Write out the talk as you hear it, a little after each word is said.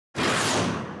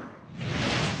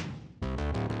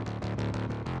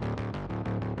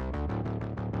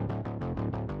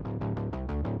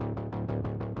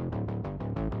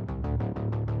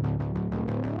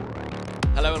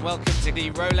Hello and welcome to the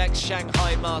Rolex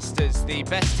Shanghai Masters. The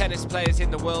best tennis players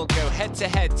in the world go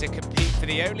head-to-head to compete for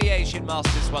the only Asian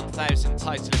Masters 1000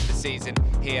 title of the season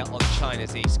here on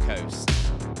China's East Coast.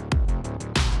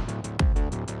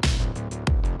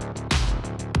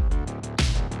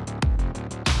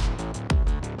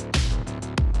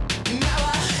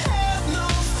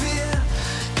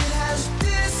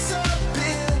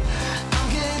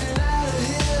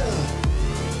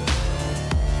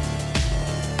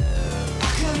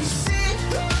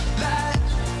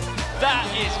 That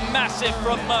is massive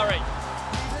from Murray.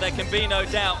 There can be no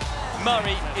doubt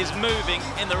Murray is moving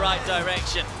in the right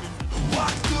direction.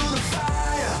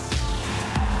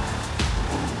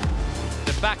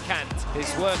 The backhand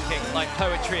is working like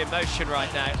poetry in motion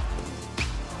right now.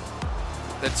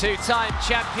 The two-time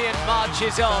champion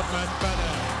marches on.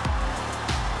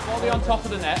 Body on top of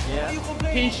the net. Yeah.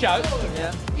 He shouts.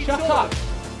 Yeah. Shut up.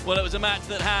 Well, it was a match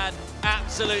that had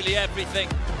absolutely everything,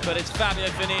 but it's Fabio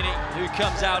Fognini who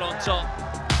comes out on top.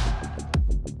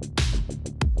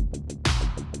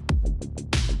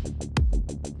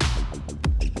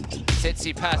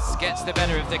 Tsitsipas gets the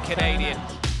better of the Canadian.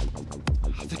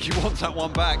 I think he wants that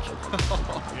one back.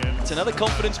 It's another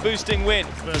confidence-boosting win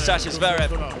for Sasha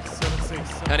Zverev.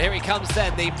 And here he comes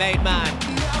then, the main man.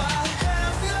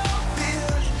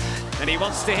 And he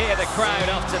wants to hear the crowd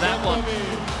after that one.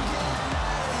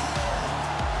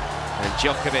 And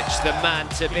Djokovic, the man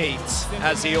to beat,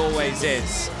 as he always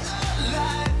is.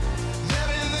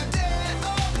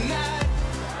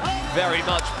 Very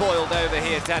much boiled over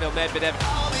here, Daniel Medvedev.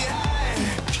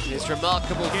 His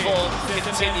remarkable form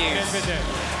continues.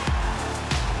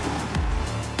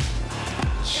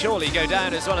 Surely go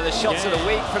down as one of the shots of the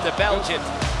week from the Belgian.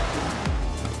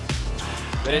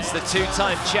 But it's the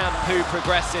two-time champ who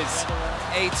progresses.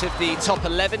 8 of the top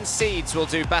 11 seeds will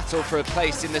do battle for a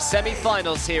place in the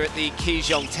semi-finals here at the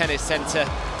Kijong Tennis Centre.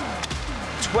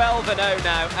 12-0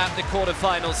 now at the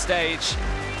quarter-final stage.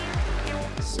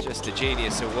 It's just a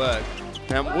genius of work.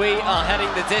 And we are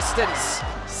heading the distance.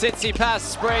 Tsitsipas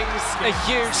springs a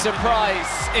huge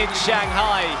surprise in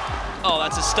Shanghai. Oh,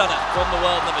 that's a stunner from the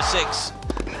world number 6.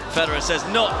 Federer says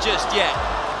not just yet.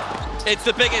 It's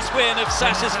the biggest win of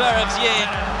Sasha Zverev's year.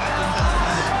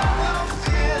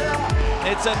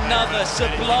 It's another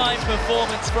sublime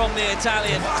performance from the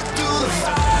Italian.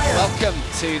 Welcome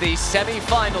to the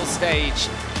semi-final stage.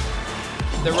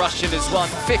 The Russian has won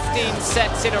 15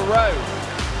 sets in a row.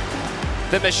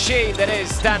 The machine that is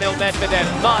Daniel Medvedev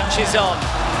marches on.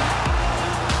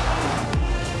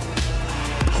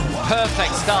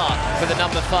 Perfect start for the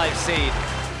number 5 seed.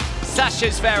 Sasha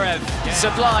Zverev,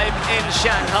 sublime in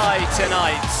Shanghai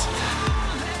tonight.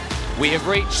 We have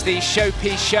reached the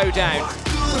showpiece showdown.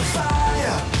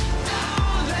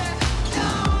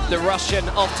 The Russian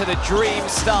off to the dream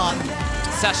start.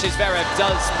 Sasha Zverev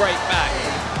does break back,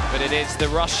 but it is the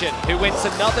Russian who wins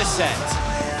another set.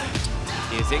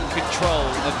 He is in control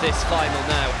of this final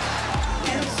now.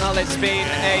 Well, it's been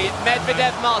a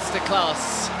Medvedev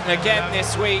masterclass again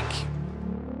this week.